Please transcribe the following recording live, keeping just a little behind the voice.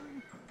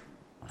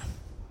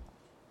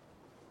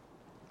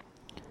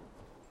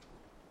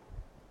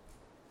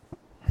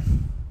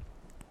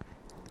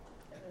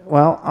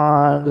Well,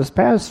 on this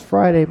past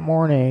Friday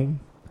morning,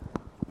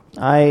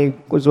 I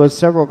was with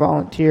several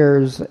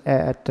volunteers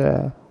at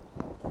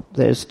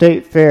the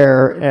state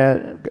fair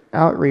at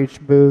outreach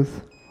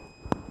booth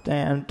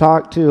and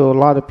talked to a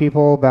lot of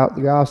people about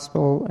the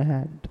gospel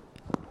and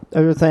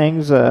other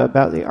things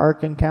about the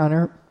Ark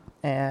encounter.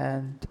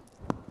 And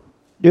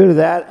due to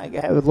that, I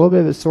have a little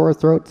bit of a sore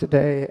throat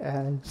today,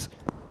 as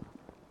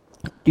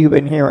you've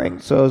been hearing.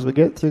 So as we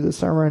get through the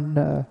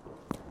sermon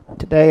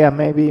today, I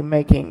may be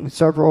making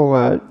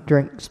several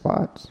drink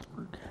stops.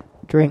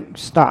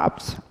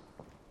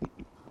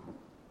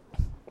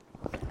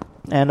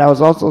 And I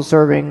was also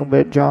serving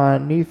with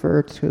John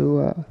Neifert,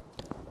 who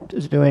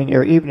is doing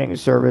your evening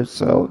service,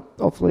 so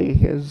hopefully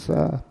his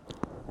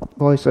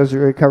voice has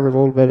recovered a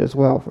little bit as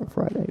well from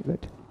Friday,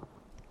 but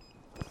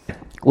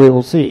we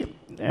will see.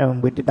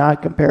 And we did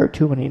not compare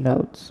too many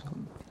notes.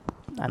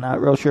 I'm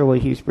not real sure what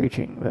he's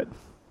preaching, but...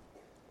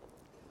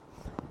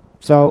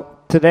 So,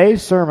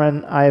 today's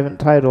sermon I have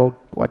entitled,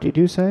 What Did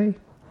You Say?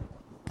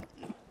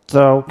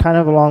 So, kind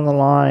of along the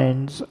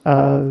lines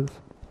of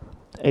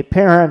a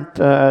parent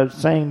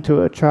saying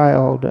to a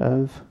child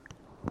of,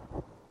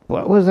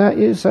 what was that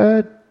you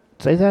said?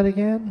 Say that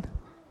again?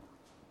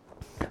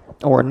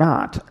 Or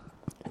not.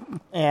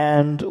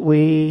 And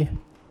we,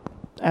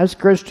 as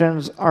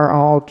Christians, are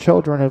all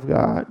children of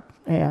God,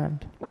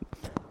 and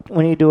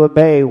we need to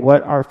obey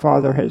what our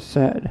Father has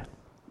said.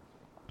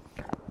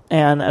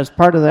 And as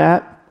part of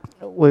that,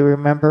 we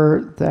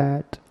remember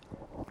that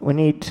we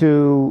need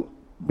to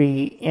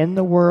be in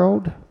the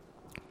world,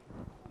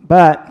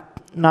 but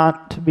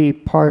not to be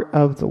part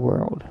of the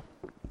world.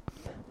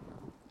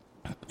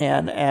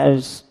 And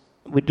as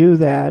we do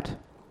that,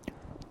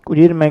 we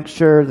need to make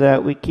sure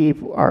that we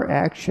keep our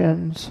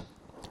actions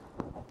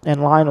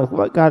in line with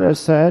what God has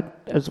said,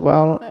 as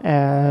well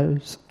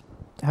as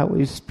how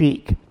we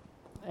speak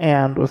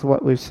and with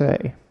what we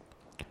say.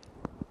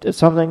 It's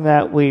something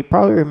that we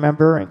probably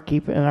remember and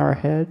keep in our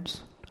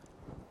heads,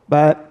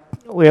 but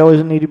we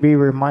always need to be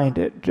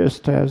reminded,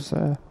 just as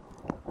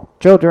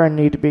children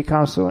need to be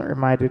constantly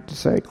reminded to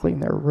say, clean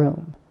their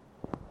room.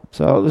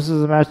 So this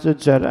is a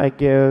message that I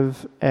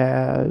give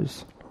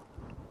as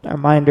a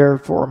reminder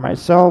for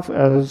myself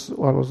as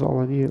well as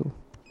all of you.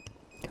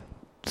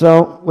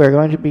 So we're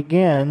going to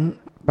begin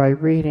by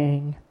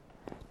reading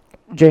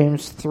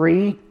James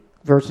 3,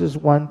 verses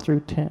 1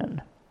 through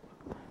 10.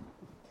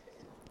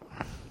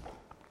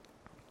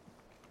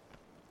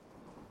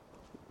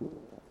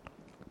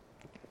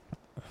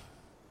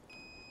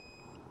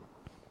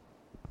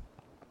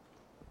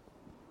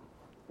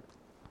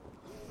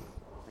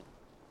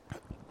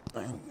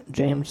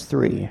 James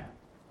 3.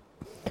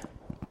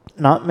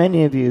 Not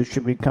many of you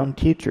should become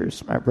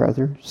teachers, my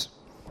brothers,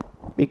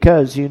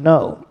 because you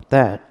know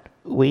that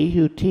we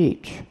who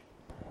teach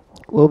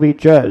will be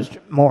judged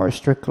more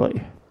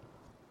strictly.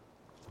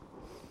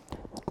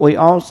 We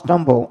all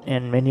stumble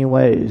in many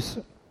ways.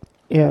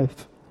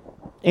 If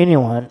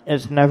anyone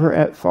is never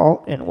at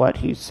fault in what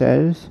he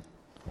says,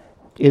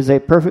 he is a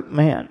perfect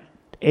man,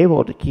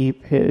 able to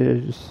keep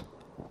his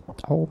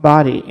whole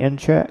body in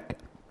check.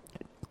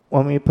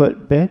 When we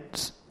put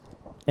bits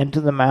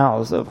into the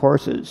mouths of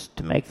horses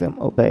to make them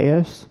obey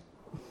us,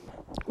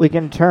 we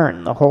can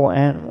turn the whole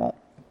animal.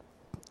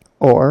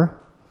 Or,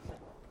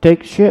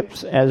 take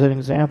ships as an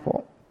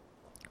example.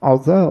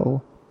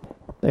 Although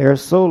they are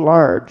so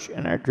large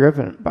and are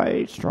driven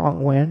by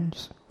strong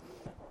winds,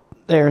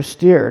 they are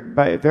steered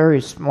by a very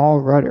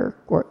small rudder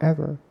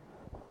wherever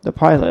the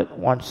pilot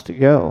wants to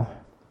go.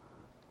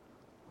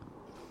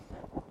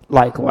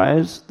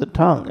 Likewise, the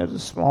tongue is a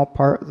small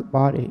part of the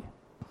body,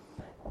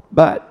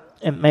 but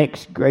it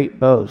makes great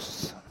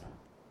boasts.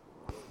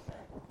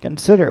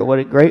 Consider what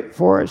a great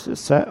forest is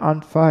set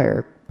on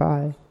fire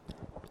by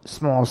a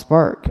small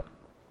spark.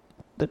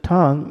 The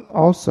tongue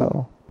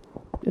also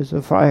is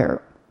a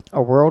fire,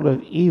 a world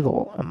of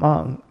evil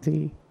among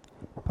the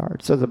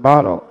parts of the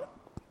body.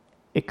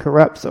 It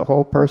corrupts the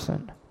whole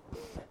person,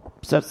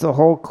 sets the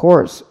whole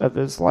course of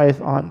his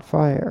life on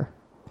fire,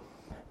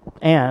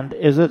 and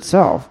is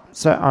itself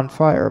set on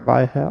fire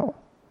by hell.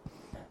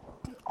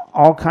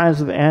 All kinds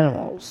of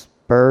animals,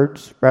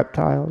 birds,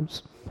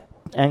 reptiles,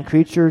 and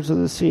creatures of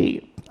the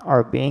sea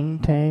are being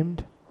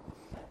tamed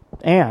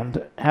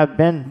and have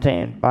been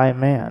tamed by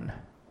man.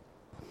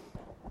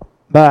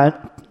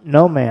 But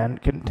no man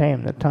can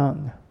tame the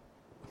tongue.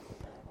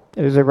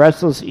 It is a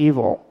restless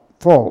evil,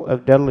 full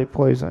of deadly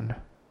poison.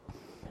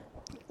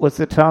 With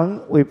the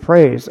tongue we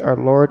praise our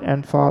Lord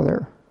and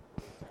Father,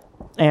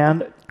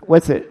 and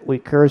with it we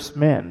curse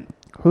men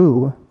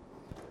who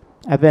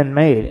have been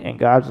made in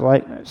God's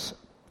likeness.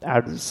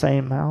 Out of the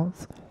same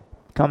mouth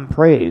come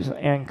praise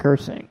and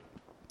cursing.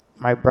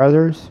 My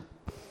brothers,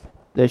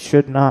 this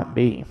should not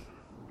be.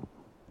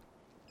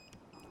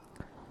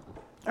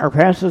 Our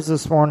passage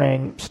this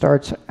morning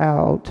starts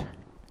out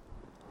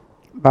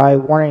by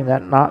warning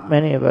that not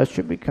many of us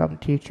should become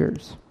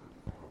teachers,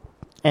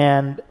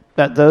 and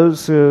that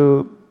those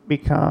who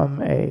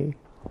become a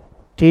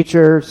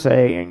teacher,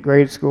 say in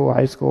grade school,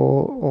 high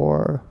school,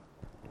 or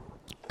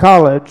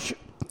college,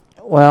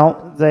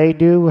 well, they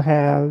do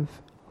have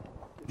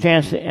a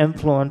chance to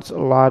influence a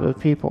lot of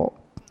people.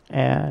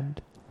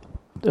 And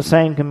the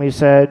same can be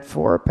said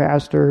for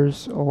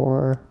pastors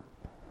or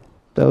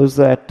those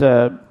that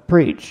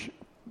preach.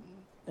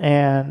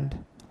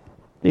 And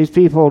these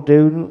people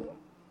do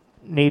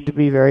need to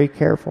be very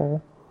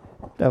careful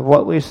of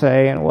what we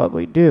say and what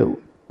we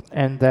do,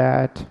 and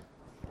that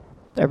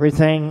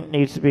everything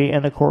needs to be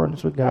in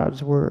accordance with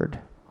God's Word.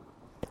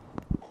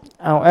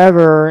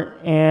 However,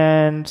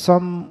 in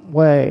some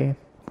way,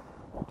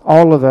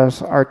 all of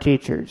us are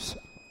teachers.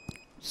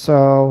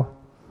 So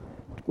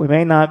we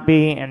may not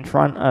be in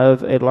front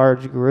of a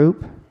large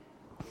group,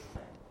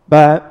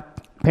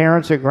 but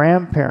parents or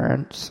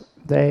grandparents,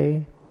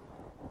 they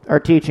are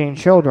teaching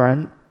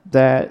children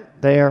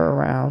that they are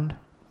around.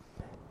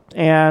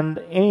 And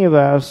any of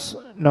us,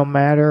 no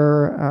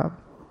matter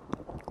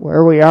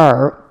where we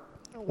are,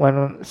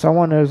 when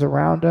someone is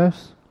around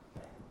us,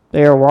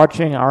 they are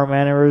watching our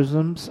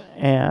mannerisms,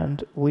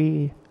 and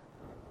we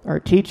are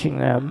teaching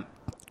them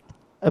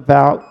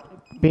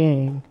about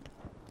being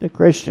the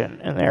Christian,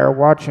 and they are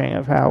watching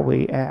of how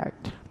we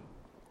act.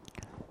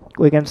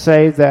 We can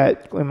say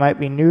that we might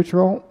be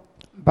neutral,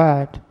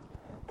 but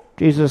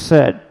Jesus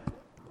said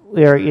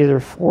we are either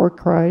for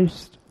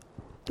Christ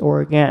or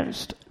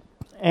against,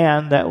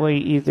 and that we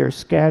either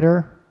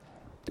scatter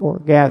or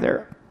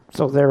gather.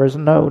 So there is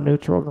no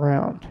neutral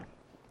ground.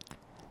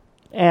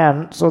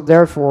 And so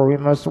therefore we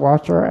must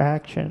watch our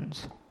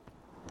actions.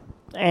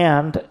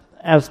 And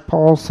as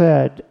Paul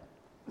said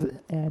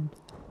and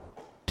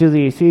to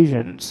the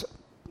Ephesians,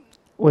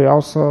 we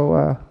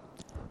also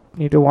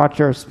need to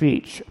watch our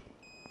speech.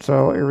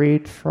 So I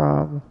read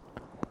from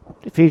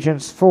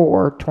Ephesians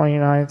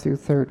 4:29 through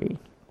 30.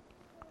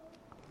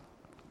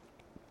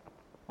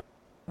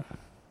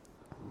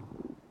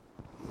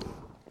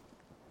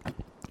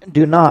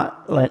 Do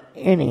not let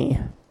any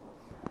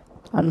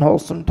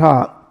unwholesome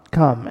talk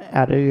come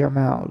out of your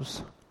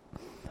mouths,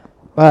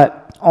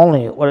 but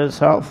only what is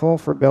helpful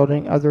for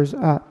building others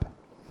up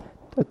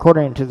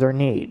according to their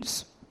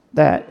needs,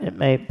 that it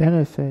may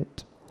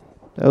benefit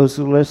those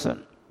who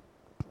listen.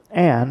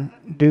 And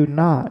do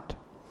not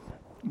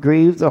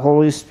grieve the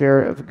Holy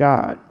Spirit of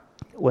God,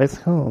 with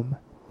whom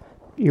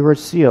you were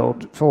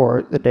sealed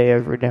for the day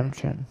of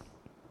redemption.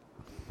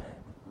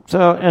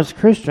 So as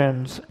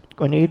Christians,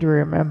 we need to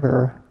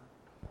remember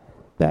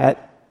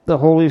that the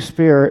Holy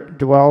Spirit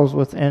dwells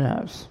within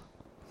us.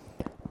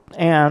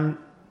 And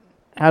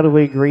how do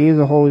we grieve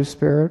the Holy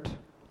Spirit?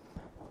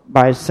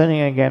 By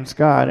sinning against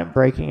God and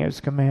breaking His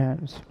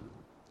commands.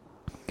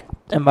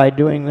 And by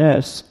doing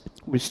this,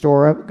 we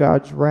store up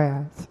God's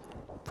wrath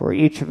for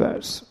each of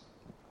us.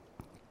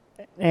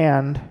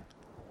 And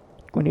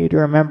we need to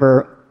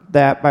remember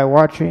that by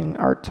watching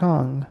our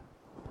tongue,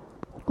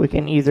 we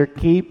can either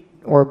keep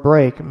or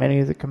break many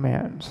of the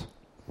commands.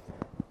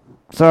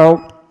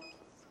 So,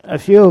 a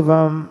few of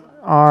them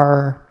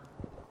are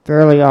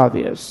fairly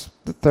obvious,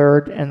 the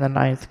 3rd and the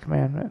 9th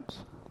commandments.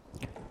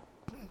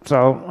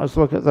 So let's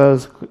look at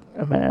those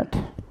a minute.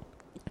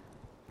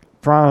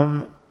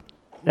 From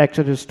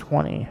Exodus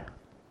 20.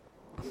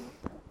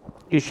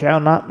 You shall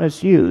not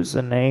misuse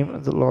the name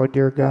of the Lord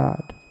your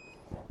God,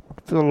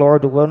 for the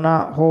Lord will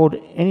not hold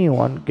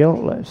anyone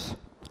guiltless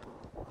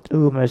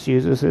who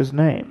misuses His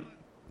name.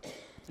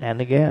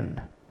 And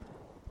again,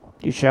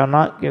 you shall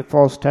not give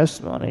false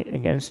testimony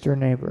against your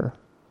neighbor.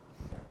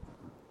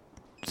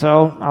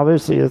 So,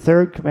 obviously, the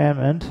 3rd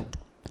commandment,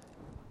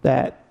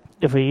 that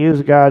if we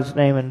use God's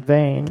name in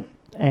vain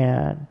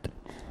and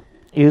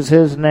use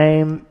His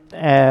name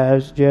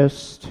as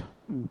just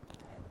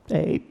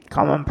a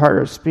common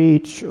part of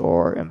speech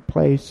or in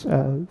place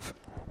of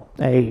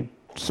a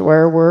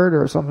swear word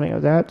or something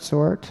of that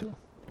sort,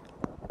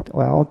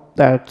 well,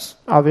 that's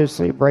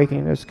obviously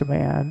breaking this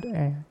command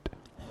and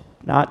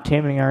not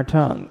taming our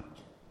tongue.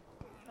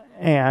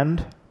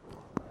 And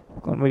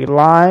when we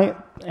lie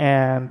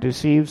and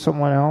deceive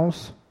someone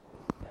else,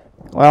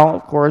 well,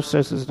 of course,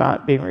 this is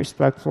not being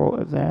respectful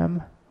of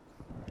them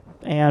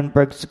and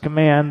breaks the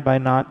command by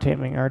not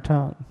taming our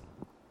tongue.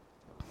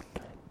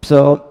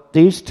 So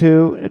these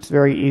two, it's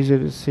very easy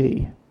to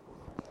see.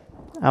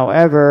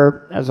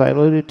 However, as I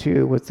alluded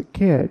to with the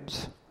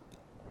kids,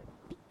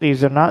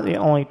 these are not the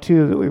only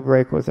two that we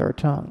break with our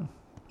tongue.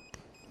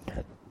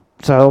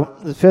 So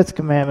the 5th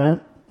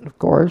commandment, of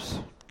course,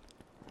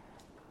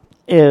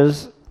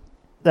 is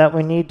that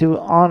we need to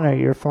honor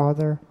your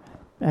father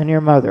and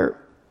your mother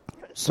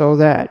so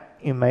that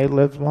you may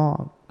live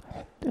long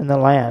in the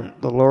land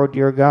the Lord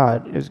your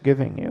God is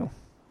giving you.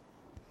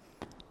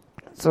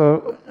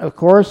 So, of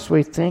course,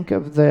 we think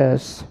of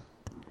this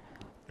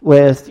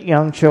with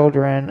young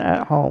children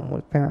at home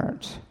with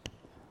parents.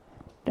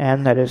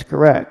 And that is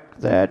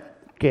correct,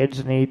 that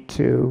kids need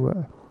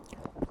to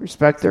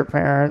respect their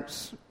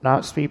parents,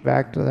 not speak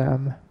back to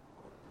them,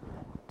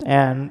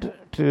 and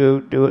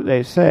to do what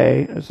they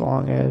say, as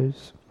long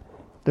as,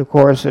 of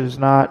course, it is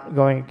not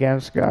going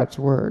against God's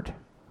word.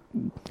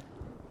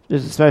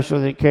 This is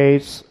especially the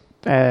case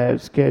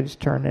as kids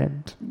turn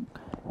into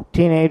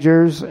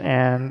teenagers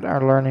and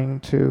are learning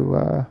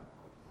to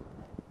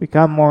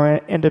become more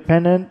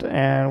independent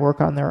and work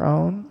on their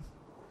own,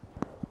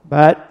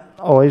 but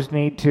always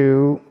need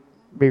to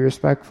be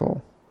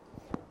respectful.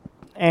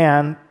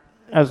 And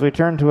as we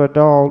turn to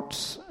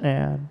adults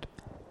and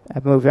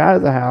have moved out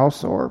of the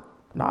house, or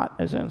not,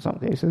 as in some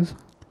cases,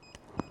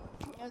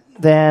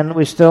 then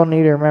we still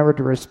need to remember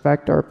to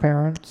respect our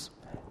parents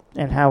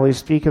and how we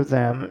speak of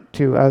them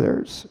to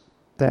others.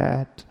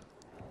 That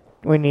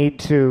we need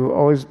to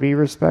always be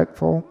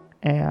respectful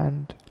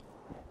and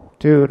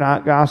to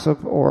not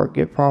gossip or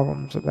get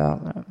problems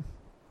about them.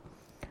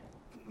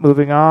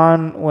 Moving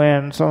on,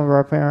 when some of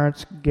our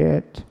parents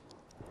get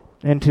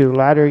into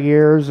latter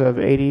years of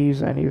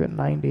 80s and even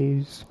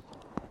 90s,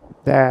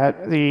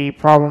 that the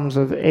problems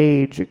of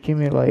age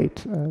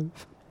accumulate,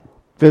 of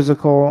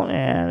physical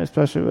and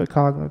especially with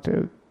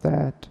cognitive,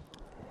 that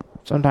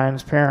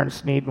sometimes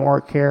parents need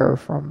more care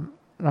from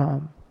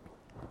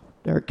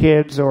their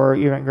kids or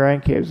even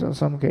grandkids in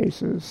some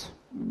cases.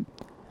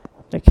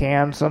 It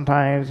can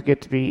sometimes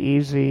get to be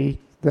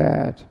easy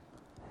that,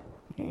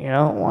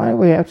 why do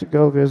we have to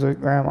go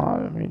visit Grandma?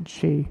 I mean,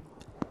 she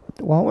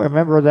won't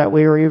remember that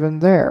we were even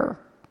there.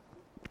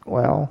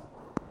 Well,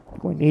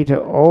 we need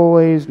to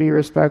always be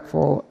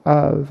respectful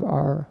of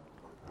our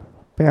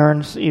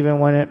parents even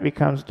when it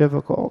becomes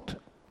difficult.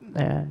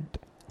 And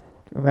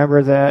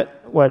remember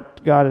that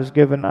what God has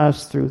given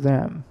us through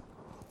them.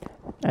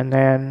 And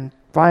then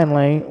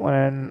finally,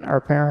 when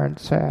our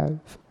parents have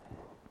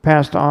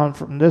passed on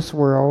from this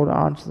world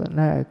on to the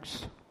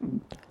next,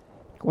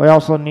 we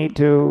also need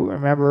to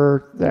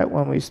remember that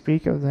when we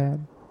speak of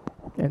them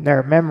in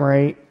their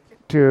memory,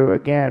 to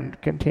again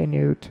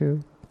continue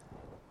to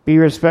be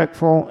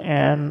respectful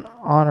and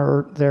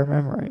honor their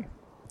memory.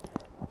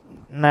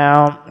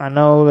 Now, I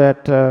know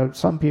that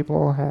some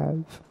people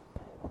have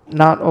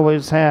not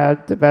always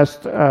had the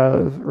best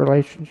of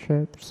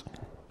relationships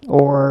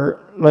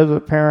or lived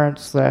with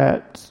parents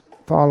that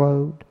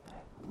followed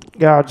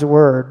God's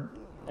word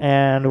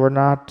and were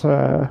not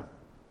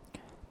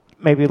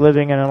maybe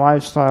living in a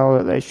lifestyle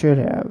that they should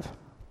have.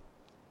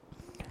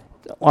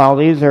 While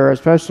these are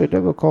especially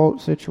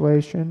difficult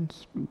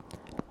situations,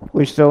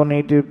 we still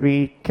need to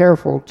be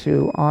careful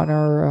to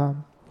honor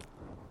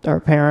our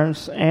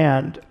parents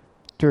and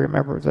to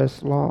remember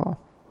this law.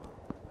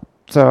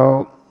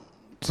 So,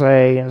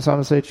 say in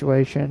some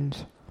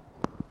situations,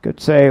 could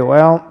say,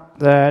 my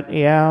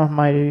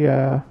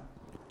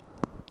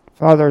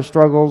father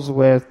struggles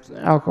with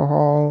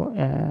alcohol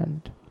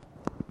and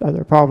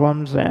other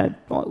problems, and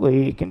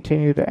we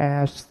continue to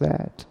ask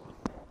that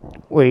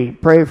we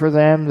pray for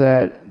them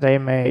that they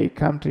may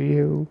come to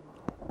you,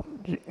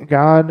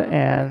 God,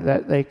 and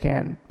that they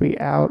can be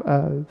out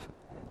of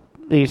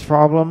these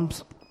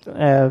problems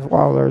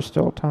while there's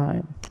still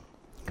time,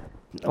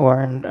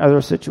 or in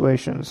other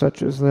situations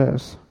such as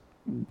this.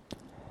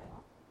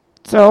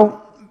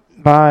 So,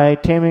 by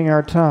taming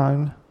our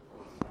tongue,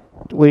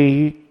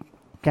 we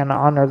can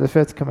honor the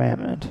fifth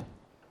commandment.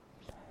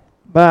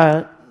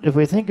 But if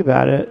we think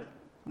about it,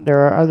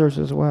 there are others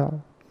as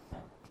well,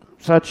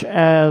 such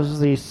as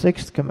the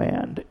sixth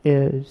command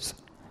is,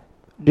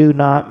 do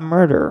not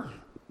murder.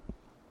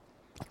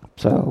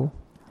 So,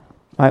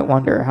 might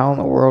wonder, how in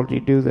the world do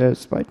you do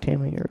this by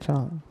taming your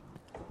tongue?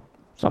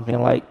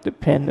 Something like the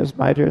pen is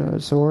mightier than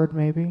the sword,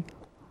 maybe?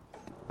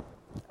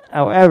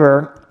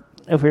 However,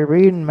 if we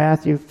read in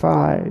Matthew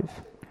 5,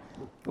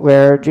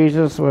 where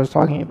Jesus was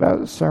talking about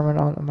the Sermon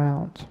on the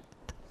Mount,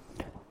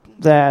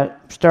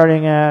 that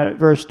starting at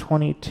verse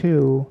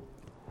 22,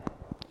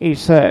 he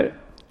said,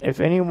 if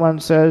anyone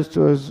says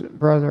to his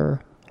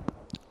brother,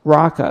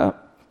 Raka,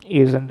 he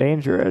is in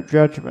danger of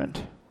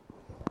judgment.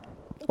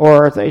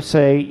 Or if they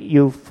say,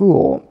 you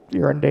fool,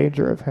 you're in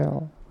danger of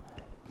hell.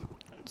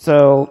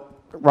 So,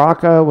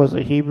 Raka was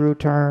a Hebrew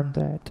term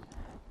that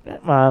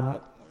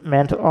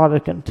meant a lot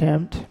of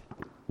contempt.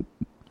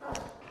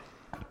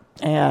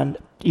 And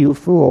you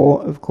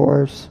fool, of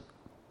course,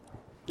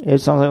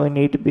 is something we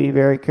need to be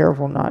very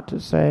careful not to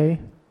say,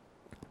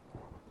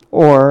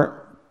 or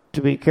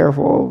to be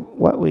careful of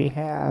what we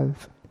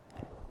have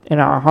in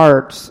our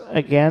hearts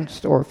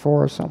against or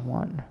for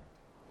someone.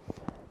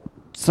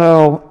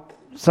 So,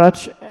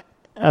 such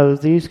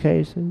of these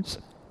cases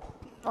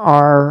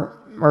are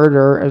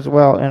murder as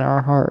well in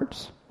our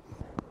hearts.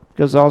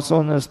 Because also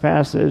in this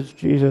passage,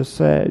 Jesus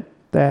said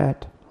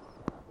that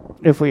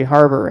if we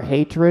harbor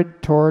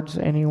hatred towards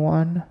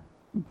anyone,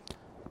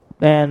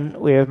 then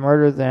we have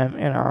murdered them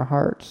in our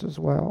hearts as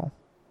well.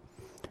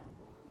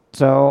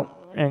 So,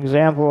 an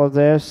example of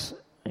this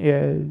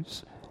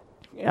is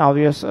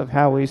obvious of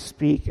how we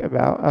speak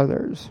about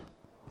others.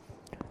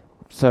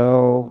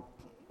 So,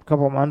 a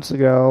couple months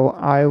ago,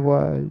 I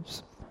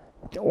was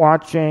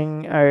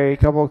watching a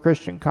couple of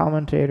Christian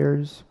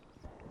commentators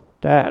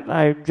that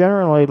I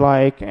generally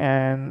like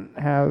and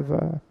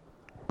have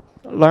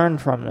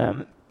learned from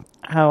them.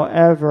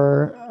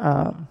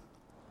 However,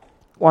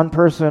 one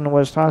person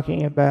was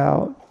talking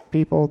about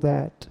people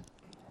that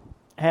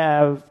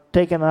have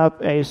taken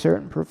up a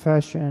certain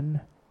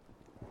profession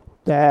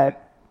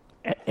that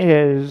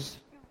is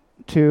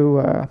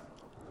to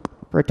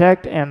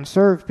protect and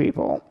serve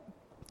people.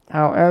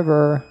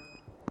 However,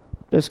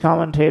 this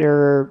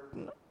commentator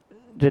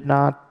did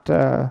not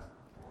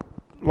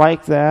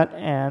like that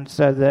and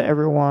said that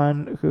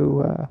everyone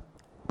who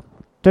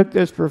took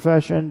this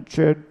profession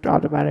should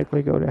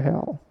automatically go to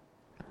hell.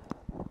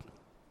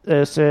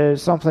 This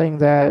is something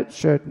that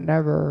should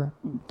never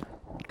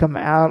come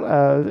out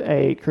of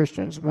a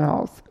Christian's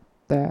mouth,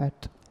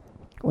 that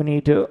we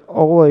need to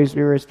always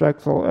be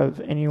respectful of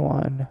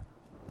anyone,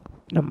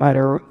 no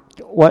matter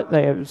what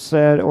they have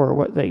said or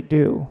what they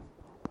do.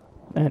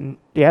 And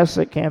yes,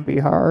 it can be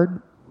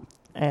hard,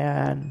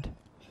 and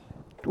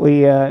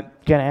we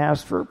can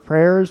ask for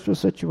prayers for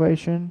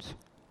situations,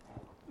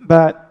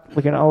 but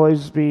we can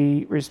always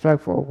be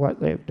respectful of what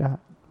they've done.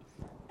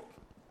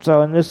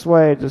 So in this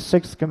way, the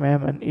sixth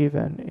commandment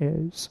even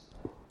is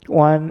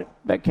one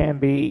that can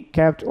be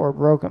kept or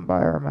broken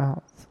by our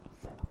mouth.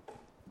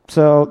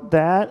 So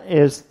that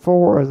is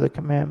 4 of the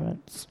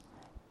commandments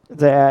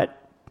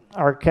that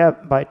are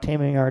kept by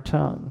taming our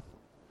tongue.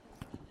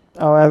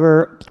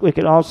 However, we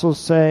could also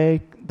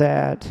say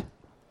that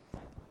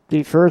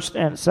the first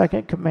and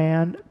second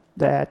command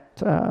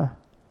that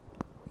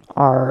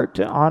are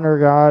to honor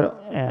God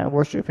and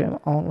worship Him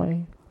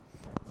only,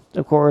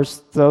 of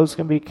course, those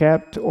can be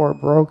kept or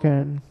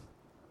broken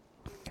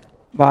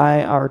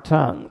by our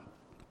tongue.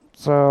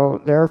 So,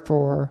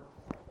 therefore,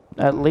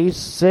 at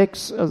least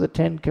 6 of the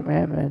 10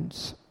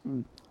 commandments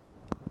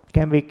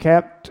can be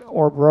kept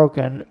or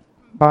broken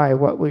by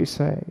what we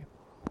say.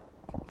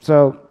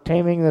 So,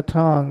 taming the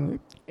tongue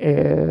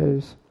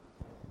is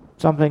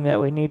something that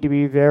we need to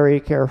be very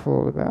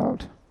careful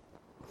about.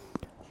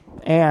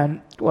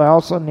 And we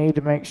also need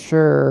to make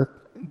sure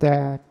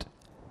that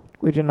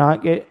we do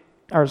not get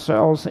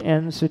ourselves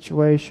in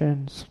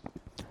situations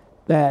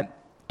that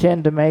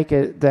tend to make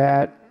it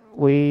that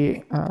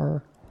we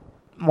are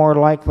more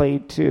likely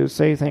to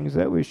say things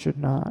that we should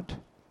not.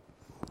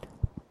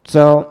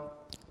 So,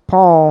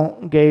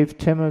 Paul gave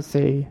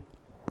Timothy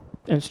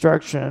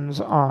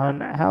instructions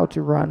on how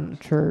to run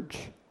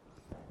church.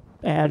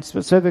 And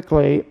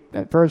specifically,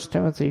 in 1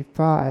 Timothy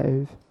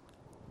 5,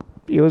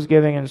 he was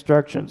giving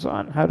instructions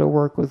on how to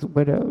work with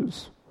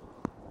widows.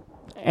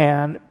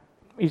 And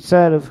he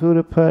said of who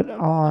to put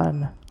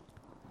on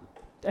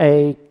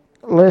a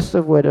list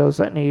of widows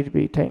that need to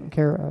be taken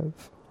care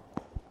of.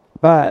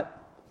 But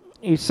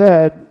he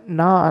said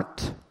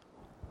not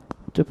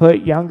to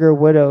put younger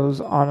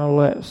widows on a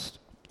list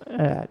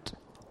that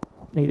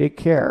needed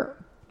care,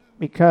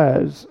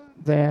 because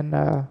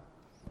then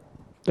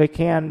they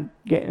can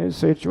get into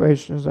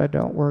situations that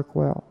don't work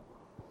well.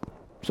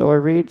 So I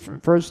read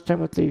from 1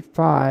 Timothy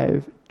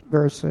 5,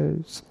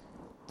 verses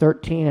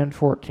 13 and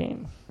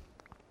 14.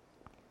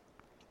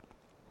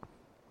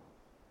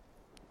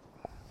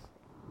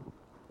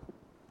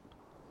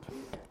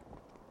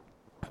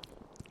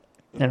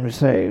 And we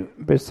say,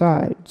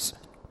 besides,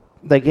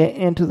 they get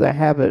into the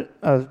habit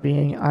of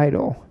being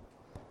idle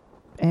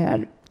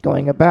and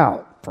going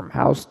about from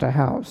house to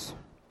house.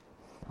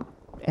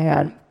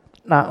 And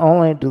not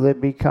only do they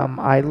become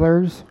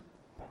idlers,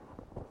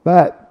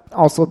 but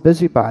also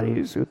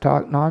busybodies who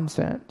talk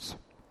nonsense,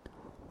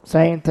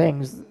 saying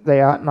things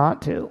they ought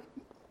not to.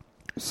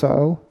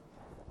 So,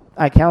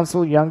 I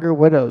counsel younger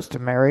widows to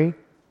marry,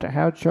 to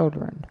have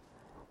children,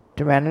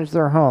 to manage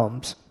their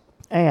homes,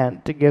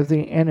 and to give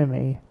the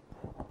enemy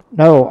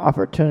no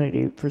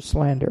opportunity for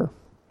slander.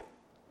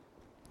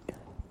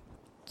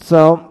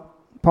 So,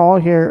 Paul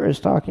here is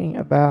talking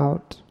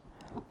about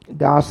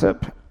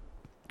gossip,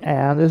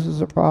 and this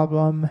is a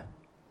problem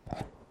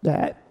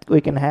that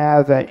we can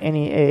have at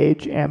any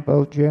age and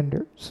both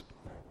genders.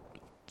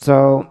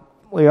 So,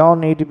 we all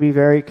need to be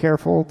very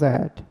careful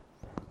that,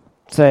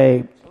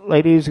 say,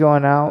 ladies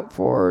going out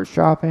for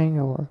shopping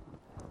or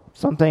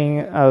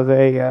something of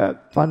a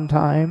fun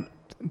time,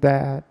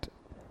 that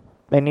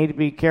they need to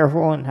be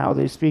careful in how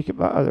they speak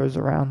about others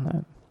around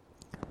them.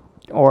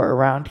 Or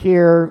around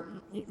here,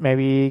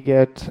 maybe you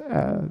get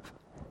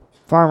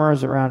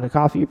farmers around a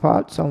coffee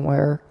pot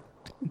somewhere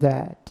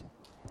that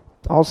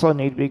also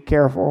need to be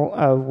careful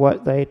of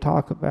what they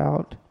talk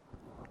about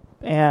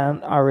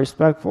and are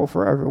respectful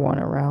for everyone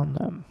around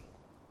them.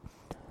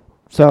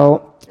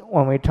 So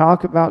when we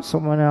talk about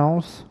someone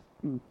else,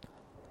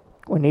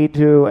 we need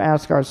to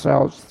ask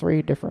ourselves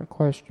 3 different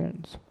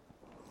questions.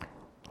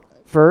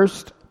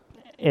 First,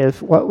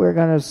 if what we're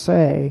going to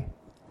say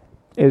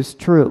is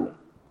true,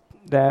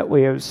 that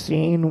we have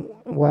seen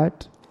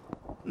what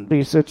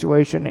the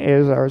situation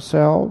is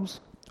ourselves,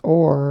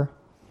 or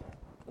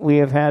we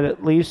have had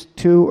at least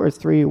 2 or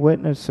 3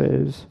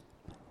 witnesses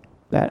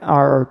that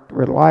are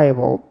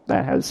reliable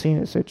that have seen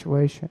a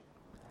situation,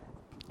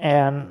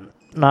 and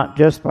not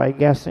just by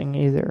guessing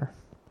either.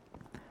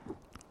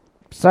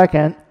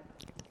 Second,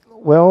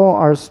 will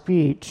our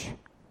speech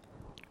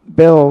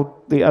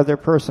build the other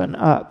person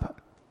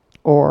up,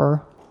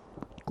 or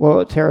will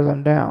it tear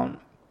them down?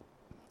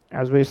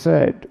 As we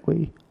said,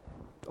 we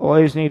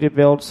always need to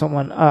build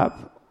someone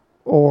up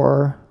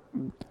or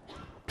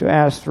to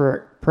ask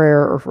for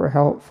prayer or for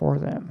help for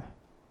them.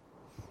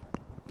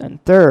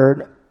 And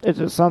third, is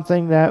it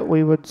something that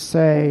we would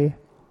say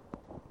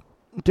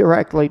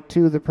directly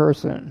to the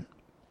person.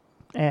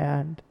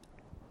 And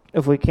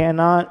if we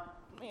cannot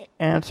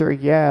answer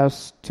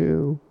yes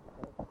to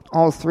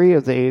all three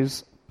of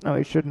these, then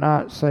we should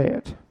not say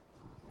it.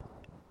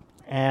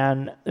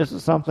 And this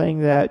is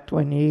something that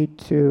we need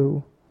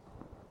to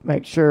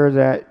make sure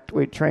that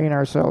we train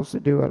ourselves to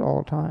do at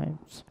all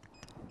times,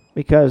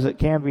 because it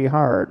can be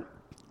hard,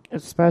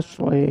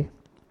 especially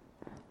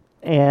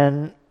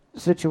in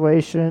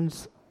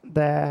situations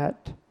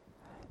that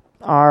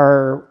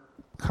are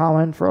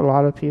common for a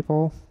lot of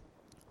people,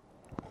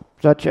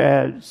 such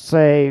as,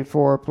 say,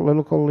 for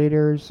political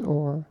leaders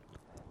or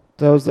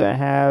those that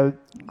have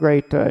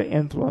great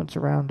influence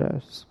around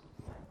us,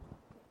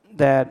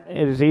 that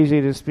it is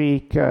easy to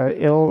speak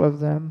ill of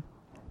them,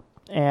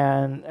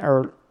 and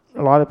or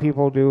a lot of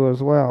people do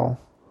as well.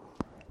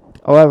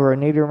 However, I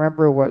need to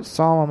remember what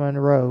Solomon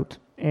wrote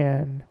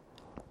in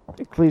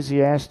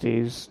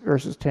Ecclesiastes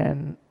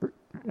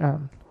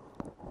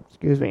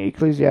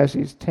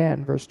Ecclesiastes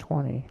 10, verse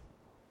 20.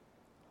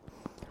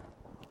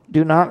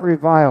 Do not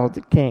revile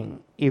the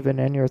king, even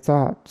in your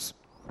thoughts,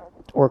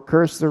 or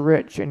curse the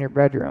rich in your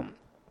bedroom,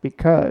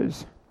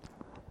 because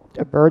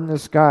a bird in the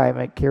sky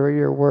may carry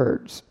your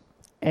words,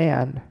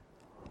 and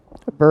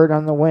a bird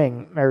on the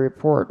wing may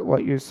report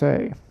what you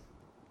say.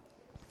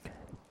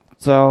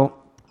 So,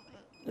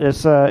 this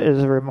is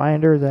a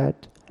reminder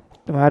that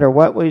no matter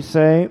what we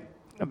say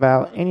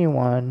about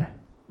anyone,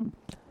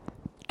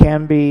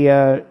 can be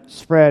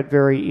spread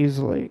very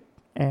easily.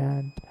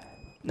 And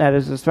that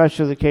is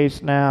especially the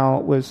case now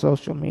with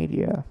social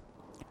media.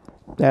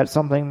 That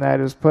something that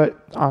is put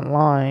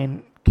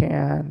online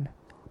can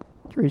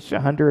reach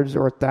hundreds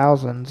or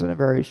thousands in a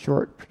very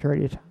short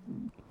period of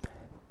time.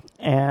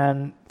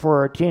 And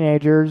for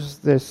teenagers,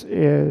 this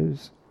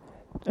is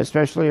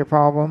especially a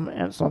problem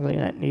and something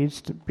that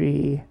needs to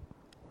be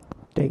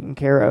taken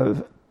care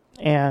of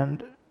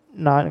and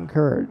not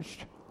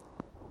encouraged.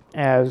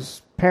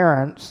 As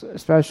parents,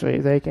 especially,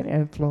 they can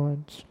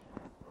influence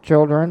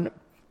children,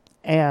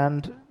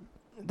 and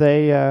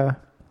they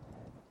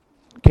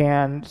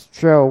can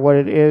show what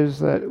it is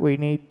that we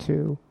need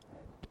to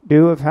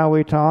do of how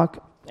we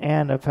talk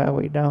and of how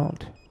we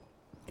don't.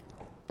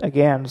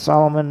 Again,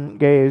 Solomon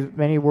gave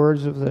many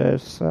words of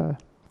this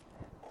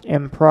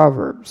in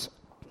Proverbs,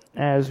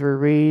 as we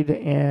read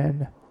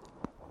in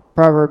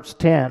Proverbs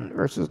 10,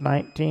 verses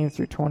 19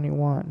 through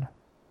 21.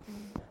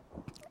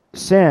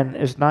 Sin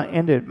is not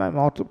ended by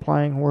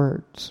multiplying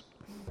words,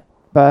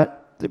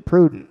 but the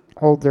prudent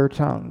hold their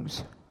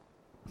tongues.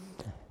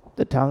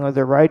 The tongue of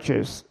the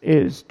righteous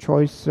is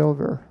choice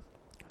silver,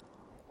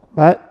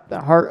 but the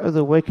heart of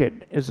the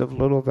wicked is of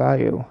little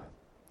value.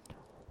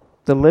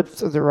 The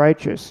lips of the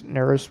righteous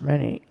nourish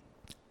many,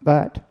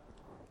 but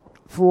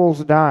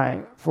fools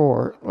die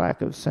for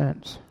lack of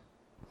sense.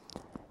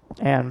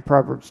 And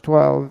Proverbs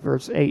 12,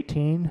 verse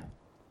 18.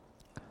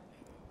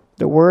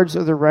 The words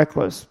of the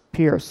reckless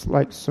pierce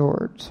like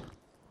swords,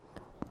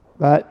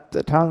 but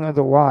the tongue of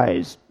the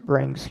wise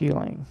brings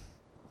healing.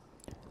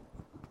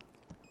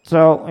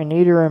 So we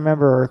need to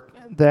remember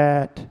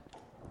that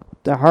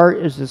the heart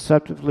is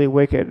deceptively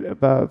wicked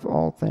above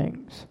all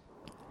things,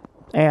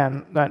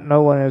 and that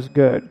no one is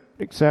good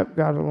except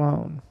God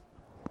alone.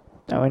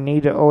 Now we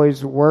need to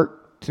always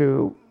work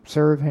to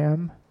serve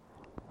Him.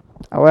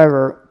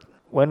 However,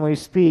 when we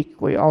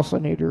speak, we also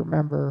need to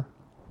remember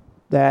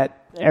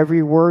that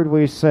every word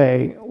we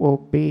say will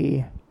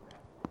be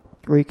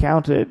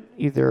recounted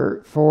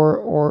either for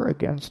or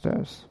against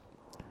us.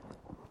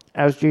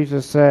 As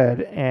Jesus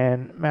said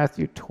in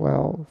Matthew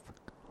 12,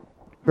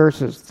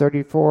 verses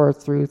 34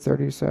 through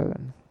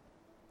 37.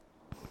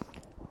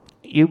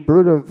 You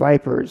brood of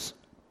vipers,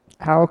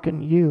 how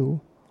can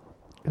you,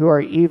 who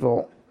are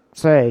evil,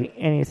 say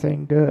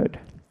anything good?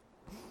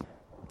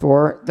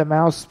 For the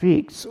mouth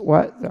speaks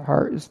what the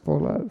heart is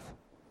full of.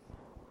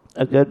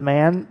 A good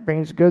man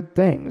brings good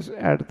things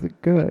out of the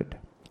good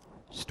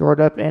stored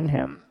up in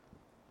him,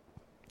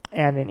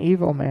 and an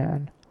evil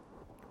man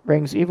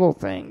brings evil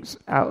things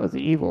out of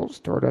the evil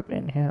stored up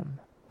in him.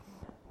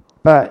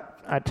 But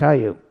I tell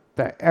you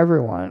that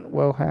everyone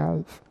will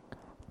have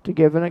to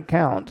give an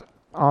account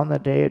on the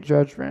day of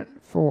judgment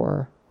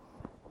for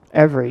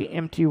every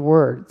empty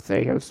word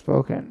they have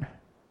spoken.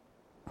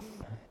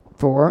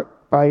 For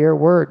by your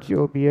words you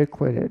will be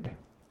acquitted,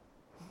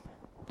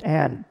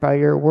 and by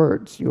your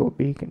words you will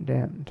be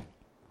condemned.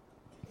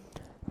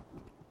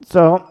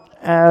 So,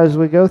 as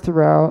we go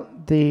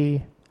throughout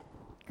the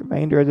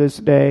remainder of this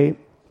day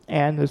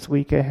and this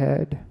week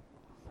ahead,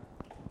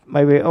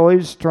 may we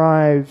always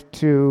strive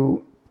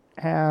to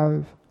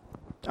have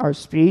our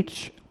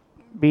speech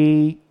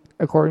be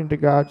according to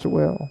God's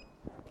will.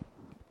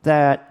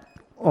 That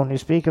when we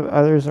speak of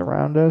others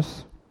around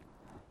us,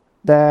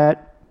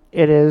 that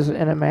it is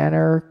in a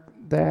manner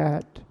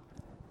that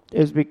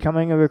is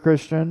becoming of a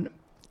Christian,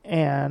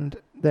 and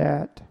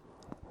that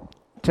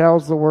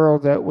tells the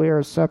world that we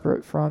are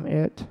separate from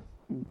it,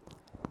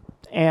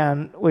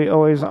 and we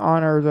always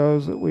honor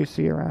those that we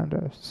see around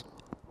us,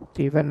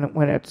 even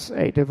when it's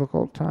a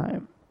difficult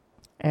time.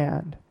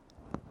 And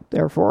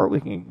therefore we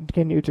can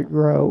continue to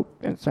grow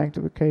in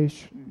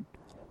sanctification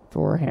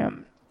for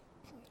him.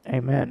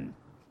 Amen.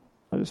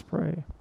 Let us pray.